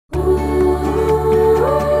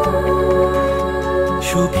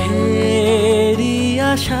সুখেরই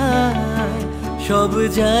আশায় সব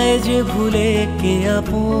যায় যে ভুলে, কে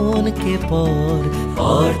আপন কে পর,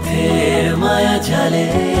 অর্থের মায়া জালে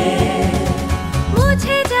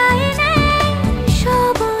মুছে যায় না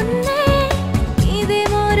সব অন্যায়, কেঁদে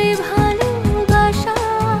মরে ভালোবাসা,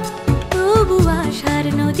 তবু আশার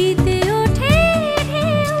নদীতে ওঠে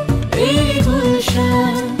ঢেউ। এই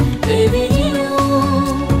Gulshan Avenue,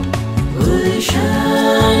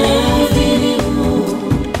 Gulshan Avenue,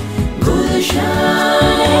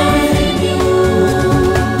 Gulshan Avenue.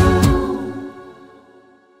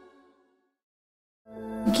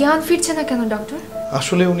 জ্ঞান ফিরছে না কেন ডক্টর?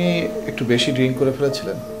 আসলে উনি একটু বেশি ড্রিঙ্ক করে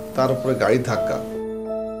ফেলেছিলেন, তার উপরে গাড়ির ধাক্কা।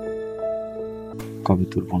 কবে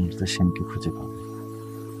তোর বন্ধুদের সেনকে খুঁজে পাবে?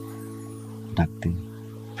 ডাকতে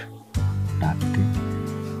ডাকতে।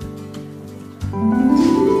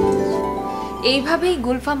 এইভাবেই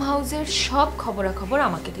গুলফাম হাউসের সব খবরাখবর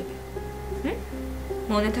আমাকে দেবে,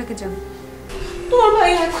 মনে থাকে যেন। তোমার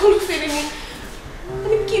ভাই এখনো ফেরেনি,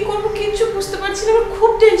 আমি কি করবো কিচ্ছু বুঝতে পারছি না, আমার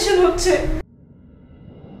খুব টেনশন হচ্ছে।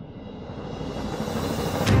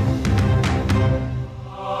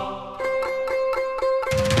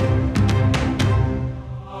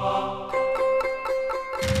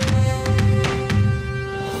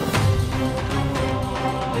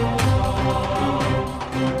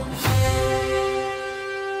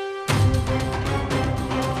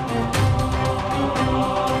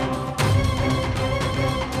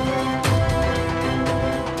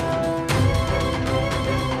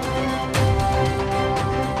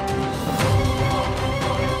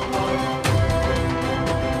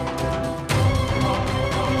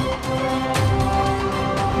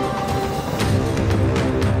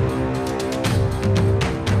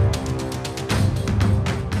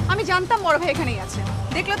 জানতাম বড় ভাই এখানেই আছে,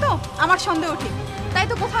 দেখলে তো আমার সন্দেহ ঠিক, তাই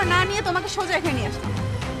তো কোথাও না নিয়ে তোমাকে সোজা এখানে নিয়ে আসলাম।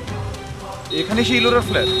 এখানে সেই ইলোরার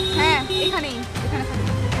ফ্ল্যাট? হ্যাঁ এখানেই, এখানে থাকি।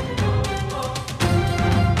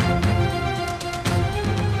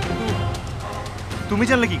 তুমি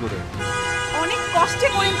জানলে কি করে? অনেক কষ্টে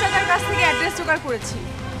করিম চাচার কাছ থেকে অ্যাড্রেস জোগাড় করেছি।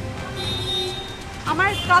 আমার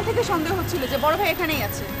কাল থেকে সন্দেহ হচ্ছিল যে বড় ভাই এখানেই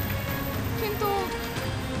আছে, কিন্তু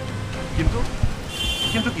কিন্তু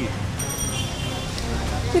কিন্তু কি?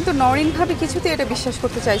 কিন্তু নরিন ভাবি কিছুতে এটা বিশ্বাস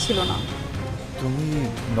করতে চাইছিল না। তুমি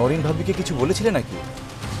নরিন ভাবিকে কিছু বলেছিলে নাকি?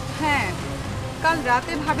 হ্যাঁ, কাল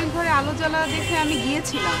রাতে ভাবির ঘরে আলো জ্বালা দেখে আমি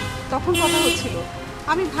গিয়েছিলাম, তখন কথা হচ্ছিল।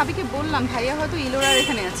 আমি ভাবিকে বললাম ভাইয়া হয়তো ইলোরার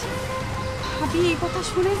এখানে আছে। ভাবি এই কথা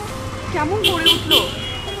শুনে কেমন করে উঠলো।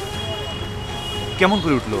 কেমন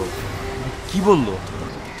করে উঠলো? কি বললো?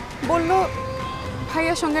 বলল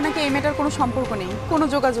ভাইয়ার সঙ্গে নাকি এই মেয়েটার কোনো সম্পর্ক নেই, কোনো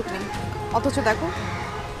যোগাযোগ নেই, অথচ দেখো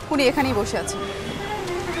উনি এখানেই বসে আছেন।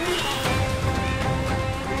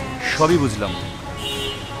 সবই বুঝলাম,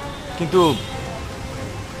 কিন্তু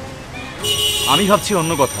আমি ভাবছি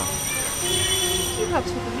অন্য কথা। কি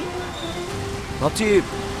ভাবছো তুমি? ভাবছি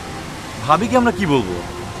ভাবিকে আমরা কি বলবো।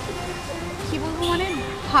 কি বলবো মানে?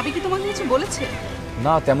 ভাবি কি তোমাকে কিছু বলেছে?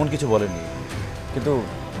 না, তেমন কিছু বলেনি, কিন্তু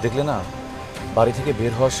দেখলে না, বাড়ি থেকে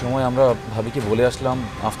বের হওয়ার সময় আমরা ভাবিকে বলে আসলাম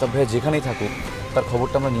আফতাব ভাই যেখানেই থাকুক তার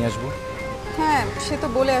খবরটা আমরা নিয়ে আসবো। হ্যাঁ সে তো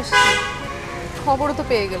বলে আসছে, খবরও তো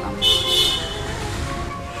পেয়ে গেলাম।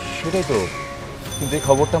 সেটাই তো, কিন্তু এই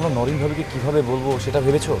খবরটা আমরা নরিন ভাবিকে কিভাবে বলবো সেটা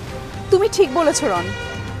ভেবেছো? তুমি ঠিক বলেছো রন,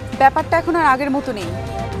 ব্যাপারটা এখন আর আগের মতো নেই।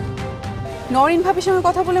 নরিন ভাবির সঙ্গে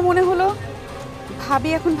কথা বলে মনে হলো ভাবি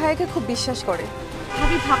এখন ভাইয়াকে খুব বিশ্বাস করে।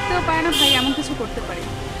 ভাবি ভাবতেও পারে না ভাই এমন কিছু করতে পারে।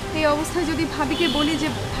 এই অবস্থায় যদি ভাবিকে বলি যে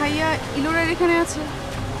ভাইয়া ইলোরার এখানে আছে,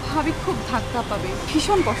 ভাবি খুব ধাক্কা পাবে,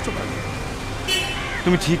 ভীষণ কষ্ট পাবে।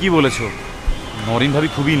 তুমি ঠিকই বলেছো, নরিন ভাবি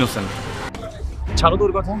খুবই ইনোসেন্ট। ছাড়ো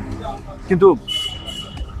তোর কথা, কিন্তু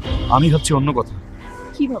আমি ভাবছি অন্য কথা।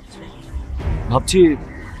 কি ভাবছো? ভাবছি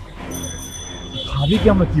ভাবিকে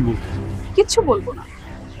আমরা কি বলবো। কিচ্ছু বলবো না।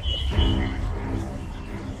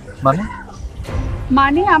 মানে?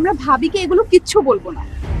 মানে আমরা ভাবিকে এগুলো কিচ্ছু বলবো না,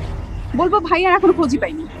 বলবো ভাইয়ার এখনো খোঁজই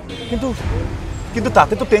পাইনি। কিন্তু কিন্তু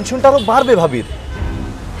তাতে তো টেনশনটা আরো বাড়বে ভাবির।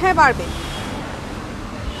 হ্যাঁ বাড়বে,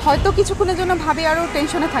 হয়তো কিছুক্ষণের জন্য ভাবি আরো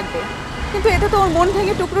টেনশনে থাকবে, কিন্তু এতে তো ওর মন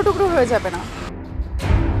ভেঙে টুকরো টুকরো হয়ে যাবে না।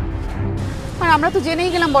 আর আমরা তো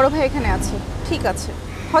জেনেই গেলাম বড় ভাই এখানে আছে, ঠিক আছে,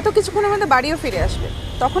 হয়তো কিছুক্ষণের মধ্যে বাড়িও ফিরে আসবে,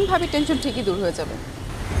 তখন ভাবি টেনশন ঠিকই দূর হয়ে যাবে।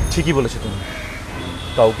 ঠিকই বলেছো তুমি,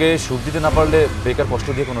 কাউকে সুখ দিতে না পারলে বেকার কষ্ট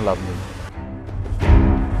দিয়ে কোনো লাভ নেই।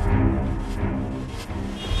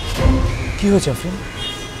 কি হয়েছে আফরিন?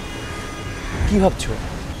 কি ভাবছো?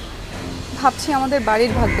 ভাবছি আমাদের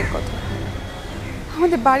বাড়ির ভাগ্যের কথা,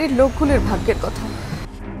 আমাদের বাড়ির লোকগুলোর ভাগ্যের কথা,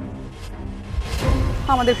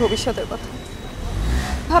 আমাদের ভবিষ্যতের কথা।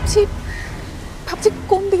 ভাবছি ভাবছি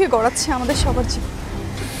কোন দিকে গড়াচ্ছে আমাদের সবার জীবন।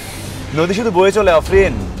 নদী শুধু বয়ে চলে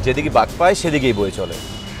আফরিন, যেদিকে বাঁক পায় সেদিকেই বয়ে চলে।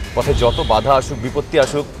 পথে যত বাধা আসুক, বিপত্তি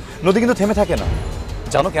আসুক, নদী কিন্তু থেমে থাকে না।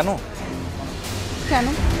 জানো কেন? কেন?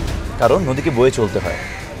 কারণ নদীকে বয়ে চলতে হয়।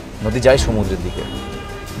 নদী যায় সমুদ্রের দিকে।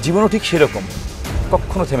 জীবনও ঠিক সেরকম,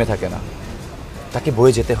 কখনো থেমে থাকে না। তাকে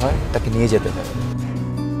বয়ে যেতে হয়, তাকে নিয়ে যেতে হয়।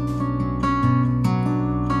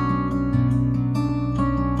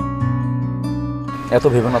 এত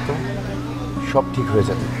ভেবো না তো, সব ঠিক হয়ে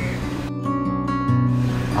যাবে।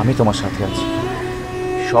 আমি তোমার সাথে আছি,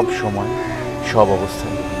 সব সময়, সব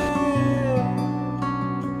অবস্থায়।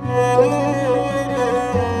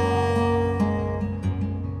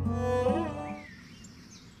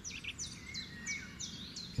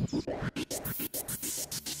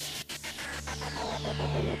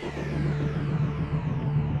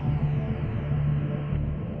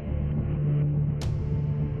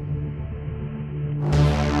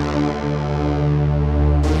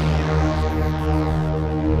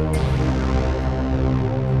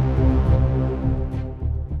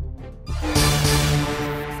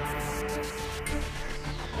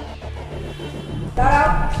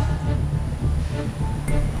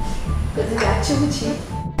 যাচ্ছে বুঝি?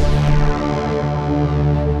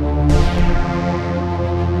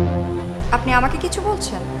 আপনি আমাকে কিছু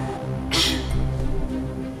বলছেন?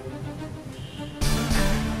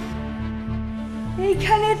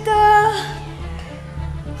 এইখানে তো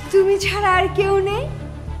তুমি ছাড়া আর কেউ নেই,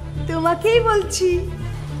 তোমাকেই বলছি।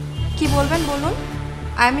 কি বলবেন বলুন।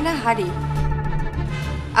 আই এম ইন আ হারি।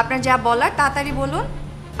 আপনার যা বলার তাড়াতাড়ি বলুন।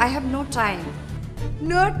 I have no time.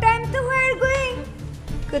 No time তো হোয়ার গোয়িং?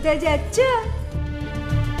 কোথায় যাচ্ছ?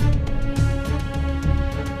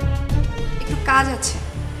 একটু কাজ আছে।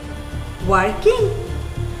 Working?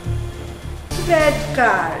 Bad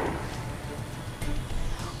girl,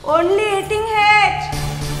 only eating head.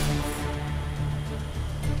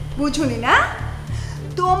 বুঝুনি না?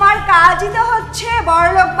 তোমার কাজই তো হচ্ছে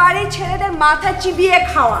বড়লোক বাড়ির ছেলেদের মাথা চিবিয়ে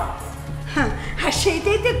খাওয়া। হ্যাঁ, আর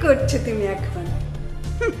সেইটাই তো করছো তুমি এখন।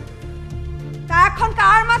 তা এখন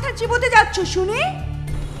কার মাথা চিবোতে যাচ্ছ শুনি?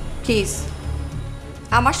 প্লিজ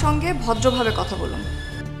আমার সঙ্গে ভদ্রভাবে কথা বলুন।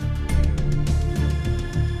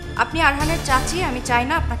 আপনি আরহানের চাচি, আমি চাই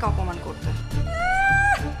না আপনাকে অপমান করতে।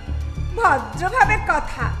 ভদ্রভাবে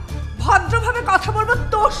কথা? ভদ্রভাবে কথা বলবো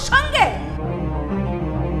তোর সঙ্গে?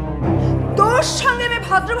 তোর সঙ্গে আমি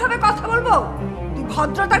ভদ্রভাবে কথা বলবো? তুই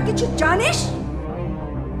ভদ্রতার কিছু জানিস?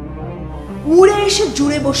 উড়ে এসে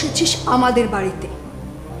জুড়ে বসেছিস আমাদের বাড়িতে।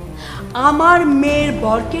 আমার মেয়ের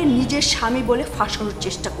বরকে নিজের স্বামী বলে ফাঁসানোর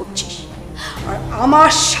চেষ্টা করছিস, আর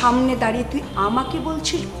আমার সামনে দাঁড়িয়ে তুই আমাকে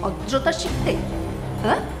বলছিস ভদ্রতা শিখতে?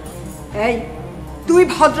 হ্যাঁ, এই তুই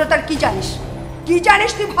ভদ্রতার কি জানিস? কি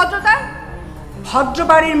জানিস তুই ভদ্রতার? ভদ্র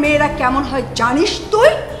বাড়ির মেয়েরা কেমন হয় জানিস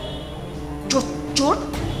তুই? চোর,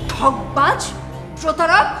 ঠকবাজ,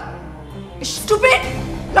 প্রতারক, stupid,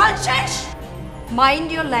 nonsense. Mind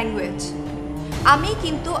your language. আমি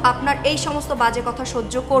কিন্তু আপনার এই সমস্ত বাজে কথা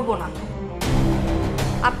সহ্য করব না।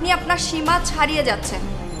 আপনি আপনার সীমা ছাড়িয়ে যাচ্ছেন।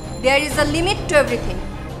 There is a limit two everything.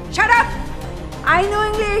 Shut up, I know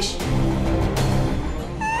English.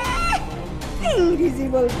 ইংরেজি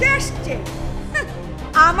বলতে আসছে।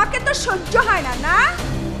 আমাকে তো সহ্য হয় না। না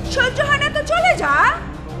সহ্য হয় না তো চলে যা।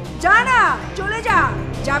 যা না, চলে যা।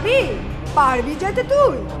 যাবি? পারবি যেতে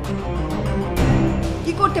তুই?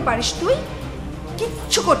 কি করতে পারিস তুই?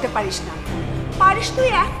 কিচ্ছু করতে পারিস না। পারিস তুই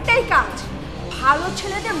একটাই কাজ, ভালো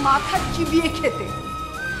ছেলেদের মাথা চিবিয়ে খেতে।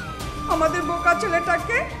 আমাদের বোকা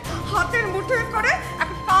ছেলেটাকে হাতের মুঠোয় করে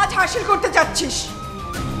একটা কাজ হাসিল করতে চাচ্ছিস।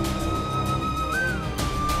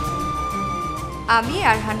 আমি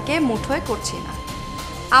আরহানকে মুঠোয় করছি না।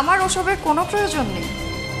 আমার ওসবের কোনো প্রয়োজন নেই।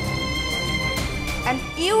 And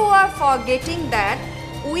you are forgetting that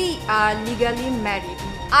we are legally married.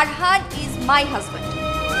 Arhan is my husband.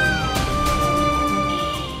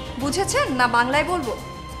 বুঝেছেন না বাংলায় বলবো?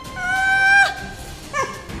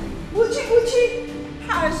 বুঝি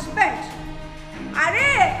হাজব্যান্ড। আরে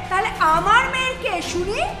তাহলে আমার মেয়ের কে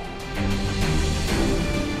শুনি?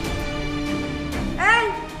 এই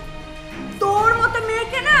তোর মতো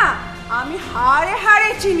মেয়েকে না আমি হাড়ে হাড়ে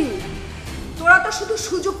চিনি। তোরা তো শুধু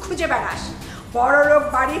সুযোগ খুঁজে বেড়াস বড়লোক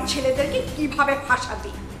বাড়ির ছেলেদেরকে কিভাবে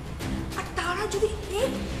ফাঁসাবি। আর তারা যদি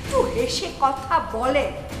একটু হেসে কথা বলে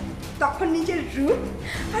তখন নিজের রূপ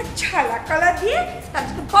আর ছালাকালা দিয়ে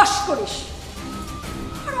তাদেরকে বশ করিস।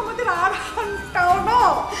 আর আমাদের আরহানটাও না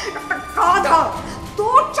একটা গাধা,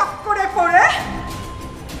 তোর চক্করে পড়ে।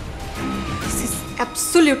 This is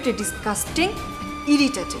absolutely disgusting,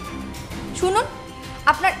 irritating. শুনুন,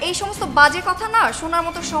 আপনার এই সমস্ত বাজে কথা না শোনার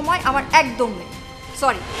মতো সময় আমার একদম নেই।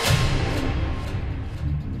 সরি।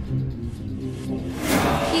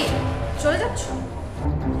 কি চলে যাচ্ছ?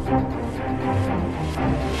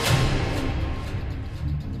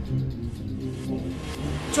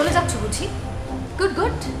 বুঝি? গুড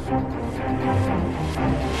গুড,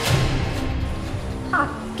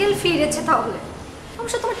 আক্কেল ফিরেছে তাহলে।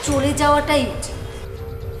 অবশ্য তোমার চলে যাওয়াটাই উচিত।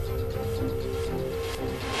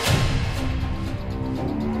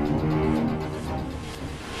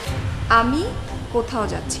 আমি কোথাও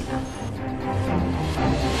যাচ্ছি না,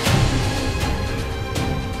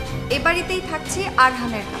 এ বাড়িতেই থাকছি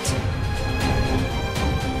আরহানের কাছে।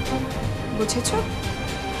 বুঝেছো?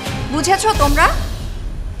 বুঝেছো তোমরা?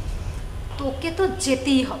 তোকে তো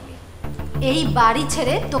যেতেই হবে, এই বাড়ি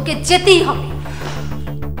ছেড়ে তোকে যেতেই হবে।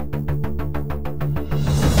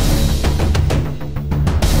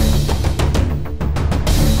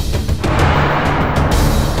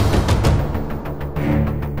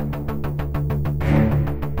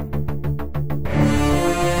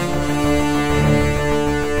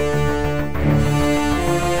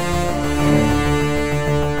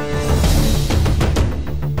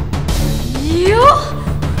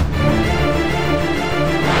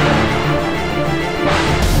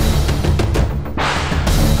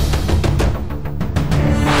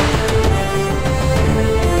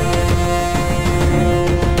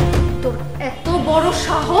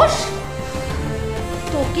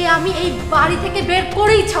 আমি এই বাড়ি থেকে বের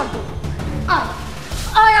করেই ছাড়বো। আয়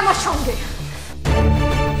আয় আমার সঙ্গে।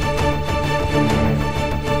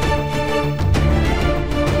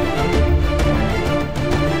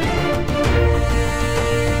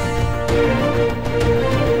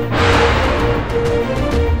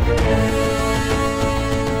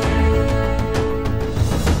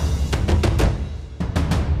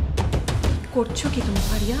 করছো কি তুমি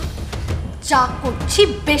ভারিয়া? যা করছি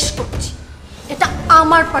বেশ করছি, এটা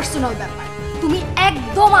আমার পার্সোনাল ব্যাপার। তুমি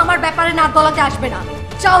একদম আমার ব্যাপারে নাক গলাতে আসবে না।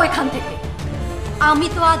 যাও এখান থেকে। আমি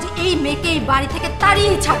তো আজ এই মেয়েকে এই বাড়ি থেকে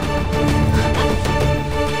তাড়িয়েই ছাড়বো।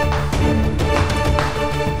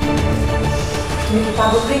 তুমি কি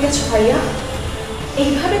পাগল হয়ে গেছো ভাইয়া?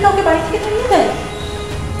 এইভাবে কাউকে বাড়ি থেকে তাড়িয়ে দেয়?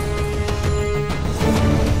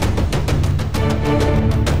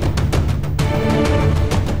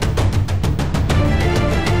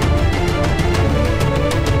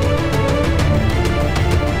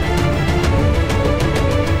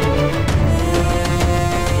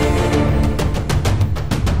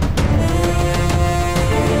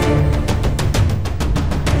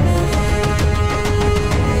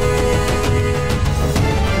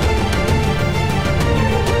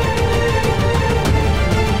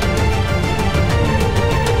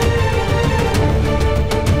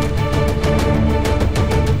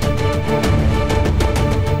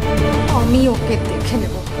 আমি ওকে দেখে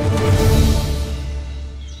নেব।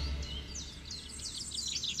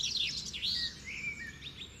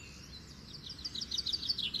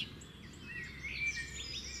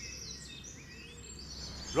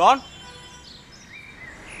 রন,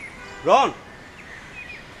 রন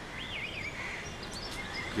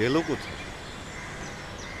গেল কোথায়?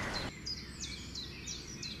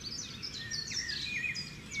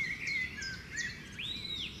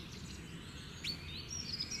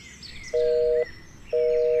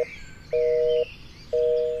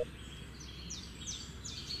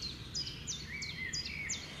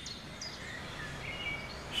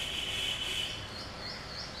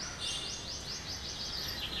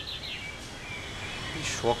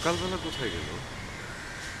 সকালবেলা কোথায় গেল?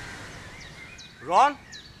 রন,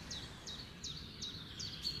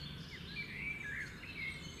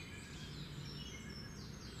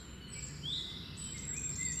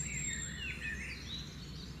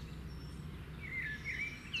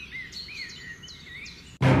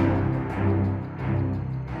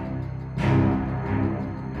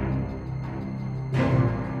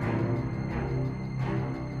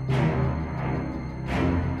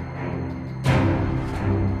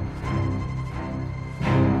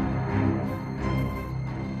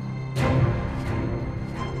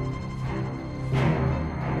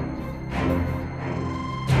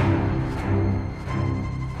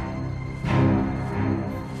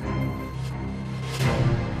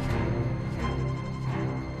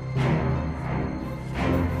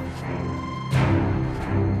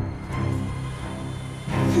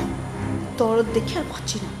 দরদ দেখে আর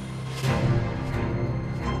পাচ্ছি না।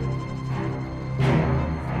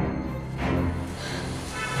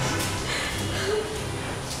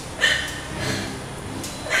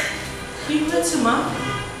 কি হয়েছে মা?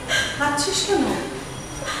 কাঁদছিস কেন?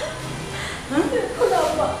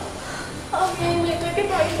 আমি এই মেয়েটাকে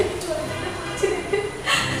বাড়ি থেকে চলে যেতে বলছি।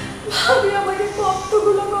 ভাবি আমাকে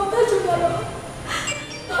কতগুলো কথা শোনালো।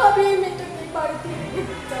 ভাবি এই মেয়েটাকে বাড়ি থেকে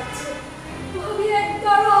যেতে চাচ্ছে। ভাবি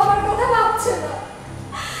একবারও আমার কথা ভাবছে না।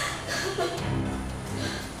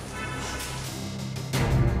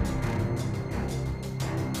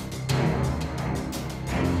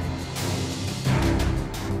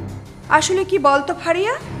 আসলে কি বলতো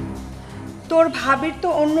ফারিয়া, তোর ভাবির তো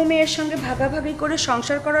অন্য মেয়ের সঙ্গে ভাগাভাগি করে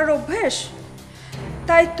সংসার করার অভ্যেস,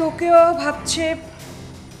 তাই তোকেও ভাবছে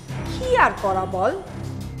কি আর করা বল।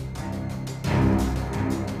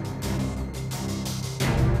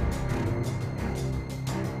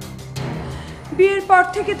 বিয়ের পর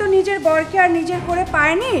থেকে তো নিজের বরকে আর নিজের করে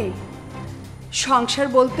পায়নি, সংসার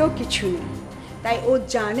বলতেও কিছু নেই, তাই ও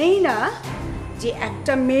জানেই না যে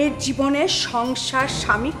একটা মেয়ের জীবনে সংসার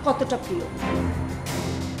স্বামী কতটা প্রিয়।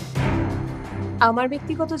 আমার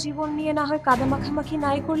ব্যক্তিগত জীবন নিয়ে না হয় কাদা মাখামাখি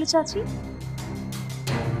নাই করলে চাচি,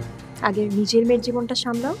 আগে নিজের মেয়ের জীবনটা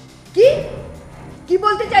সামলাও। কি কি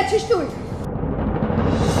বলতে চাইছিস তুই?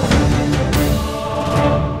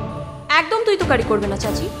 একদম তুই তোকারি করবে না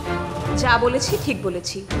চাচি, যা বলেছি ঠিক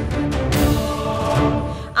বলেছি।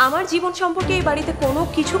 আমার জীবন সম্পর্কে এই বাড়িতে কোনো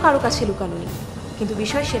কিছু কারো কাছে লুকানো নেই, কিন্তু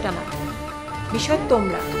বিষয় সেটা না, বিষয়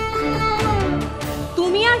তোমরা।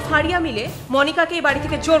 তুমি আর ফারিয়া মিলে মনিকাকে এই বাড়ি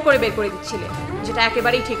থেকে জোর করে বের করে দিচ্ছিলে, যেটা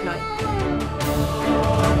একেবারেই ঠিক নয়।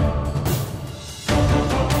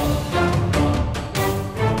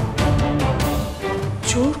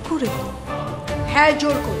 জোর করে? হ্যাঁ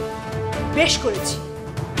জোর করে, বেশ করেছি।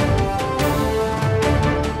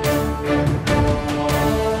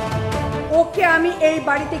 ওকে আমি এই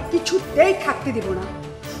বাড়িতে কিছুতেই থাকতে দেব না।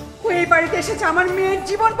 ও এই বাড়িতে এসেছে আমার মেয়ের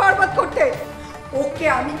জীবন বরবাদ করতে, ওকে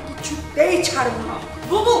আমি কিছুতেই ছাড়ব না।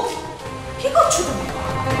 বুবু কি করছো তুমি?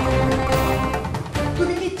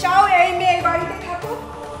 তুমি কি চাও এই মেয়ে এই বাড়িতে থাকো?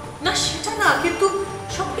 না সেটা না, কিন্তু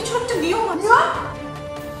সবকিছু একটা নিয়ম আছে।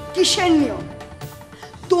 কিসের নিয়ম?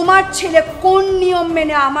 তোমার ছেলে কোন নিয়ম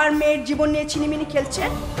মেনে আমার মেয়ের জীবন নিয়ে ছিনিমিনি খেলছে?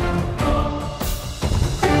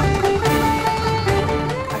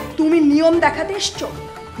 তুমি নিয়ম দেখাতে এসছো?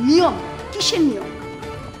 নিয়ম? কিসের নিয়ম?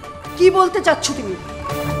 কি বলতে চাচ্ছ তুমি?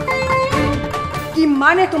 কি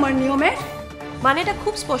মানে তোমার নিয়মের? মানেটা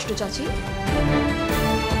খুব স্পষ্ট চাচি।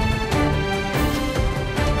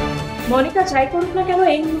 মনিকা যাই করুক না কেন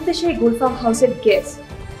এই মুহূর্তে সেই গুলফাম হাউসের গেস্ট,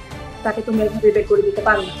 তাকে তোমরা এভাবে বের করে দিতে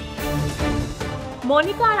পারো না।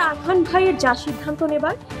 মনিকা আর আরহান ভাইয়ের যা সিদ্ধান্ত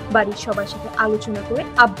নেবার বাড়ির সবার সাথে আলোচনা করে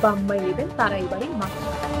আব্বা আম্মাই নেবেন, তারা এই বাড়ির মাথা।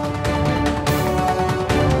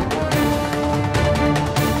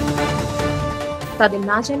 তাদের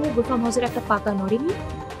না জানিয়ে গুলফাম হাউসের একটা পাতা নড়েনি,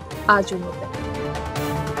 আজও নড়বে।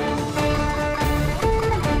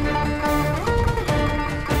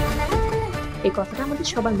 এই কথাটা আমাদের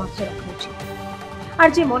সবার মাথায় রাখা উচিত, আর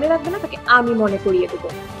যে মনে রাখবে না তাকে আমি মনে করিয়ে দেবো।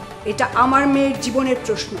 এটা আমার মেয়ের জীবনের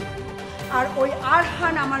প্রশ্ন, আর ওই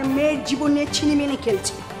আরহান আমার মেয়ের জীবন নিয়ে ছিনিমিনি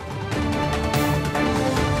খেলছে।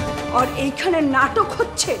 আর এইখানে নাটক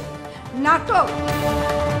হচ্ছে, নাটক।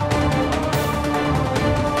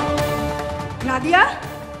 নাদিয়া,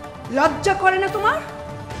 লজ্জা করে না তোমার?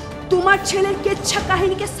 তোমার ছেলের কেচ্ছা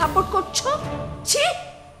কাহিনীকে সাপোর্ট করছো? ছি!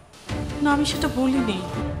 না আমি সেটা বলিনি।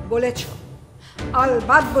 বলেছ,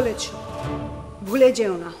 আলবাত বলেছ। ভুলে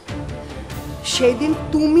যেও না, সেই দিন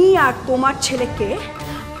তুমি আর তোমার ছেলেকে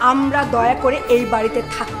আমরা দয়া করে এই বাড়িতে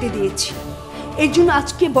থাকতে দিয়েছি, এই জন্য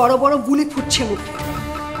আজকে বড় বড় গুলি ফুটছে মুখে।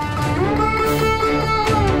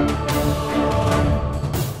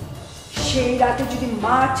 সেই রাতে যদি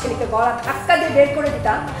মা ছেলেকে গলা ধাক্কা দিয়ে বের করে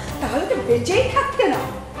দিতাম, তাহলে তো বেঁচেই থাকতে না,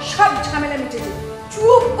 সব ঝামেলা মিটে যেত।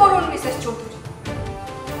 চুপ করুন মিসেস চৌধুরী।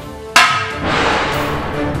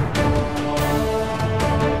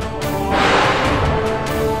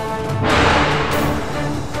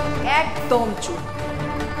 একদম চুপ।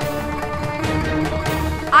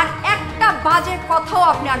 আর একটা বাজে কথাও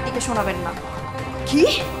আপনি আন্টিকে শোনাবেন না। কি?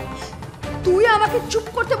 তুই আমাকে চুপ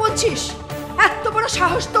করতে বলছিস? এত বড়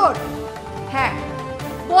সাহস তোর? হ্যাঁ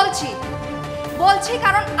বলছি, বলছি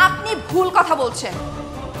কারণ আপনি ভুল কথা বলছেন,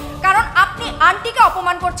 কারণ আপনি আন্টিকে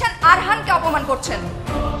অপমান করছেন, আরহানকে অপমান করছেন।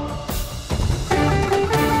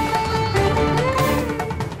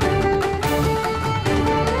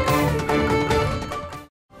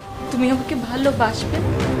 তুমি আমাকে ভালোবাসবে?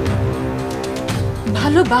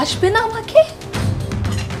 ভালোবাসবে না আমাকে?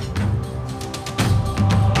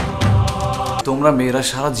 তোমরা মেয়েরা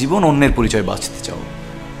সারা জীবন অন্যের পরিচয় বাঁচতে চাও,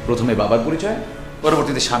 প্রথমে বাবার পরিচয়,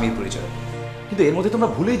 পরবর্তীতে স্বামীর পরিচয়, কিন্তু এর মধ্যে তোমরা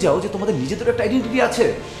ভুলেই যাও যে তোমাদের নিজেদের একটা আইডেন্টিটি আছে।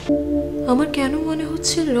 আমার কেন মনে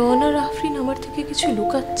হচ্ছে রন আর আফরিন আমার থেকে কিছু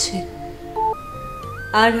লুকাচ্ছে।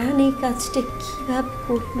 আরহান এই কাজটা কিভাবে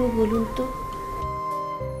করলো বলুন তো?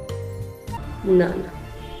 না না,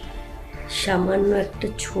 সামান্য একটা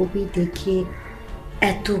ছবি দেখে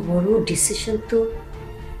এত বড় ডিসিশন তো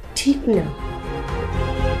ঠিক না।